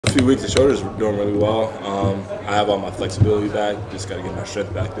First few weeks, the shoulders were doing really well. I have all my flexibility back. Just got to get my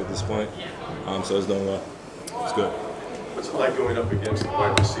strength back at this point. So it's doing well. It's good. What's it like going up against the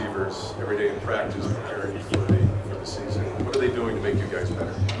wide receivers every day in practice, preparing for the season? What are they doing to make you guys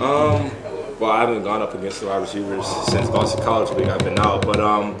better? Well, I haven't gone up against the wide receivers since Boston College League. I've been out, but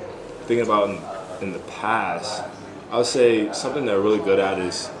thinking about in the past, I would say something they're really good at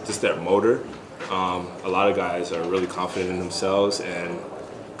is just their motor. A lot of guys are really confident in themselves, and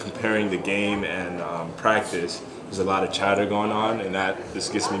comparing the game and practice, there's a lot of chatter going on, and that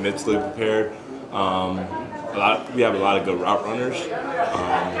just gets me mentally prepared. We have a lot of good route runners,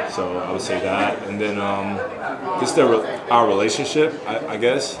 so I would say that. And then just our relationship, I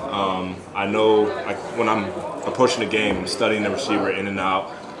guess. I know when I'm approaching the game, I'm studying the receiver in and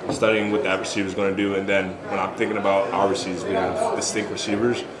out, studying what that receiver is going to do, and then when I'm thinking about our receivers, we have distinct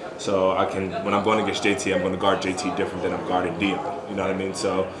receivers. So when I'm going against JT, I'm going to guard JT different than I'm guarding Dion. You know what I mean?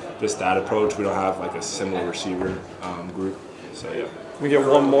 So just that approach. We don't have like a similar receiver group. So yeah. We get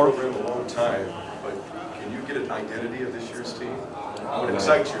one more. You've been around a long time, but can you get an identity of this year's team? What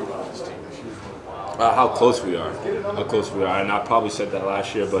excites you about this team this year? How close we are. How close we are. And I probably said that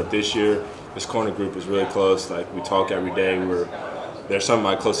last year, but this year this corner group is really close. Like we talk every day. They're some of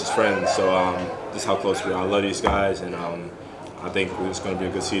my closest friends. So just how close we are. I love these guys, and I think it's going to be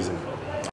a good season.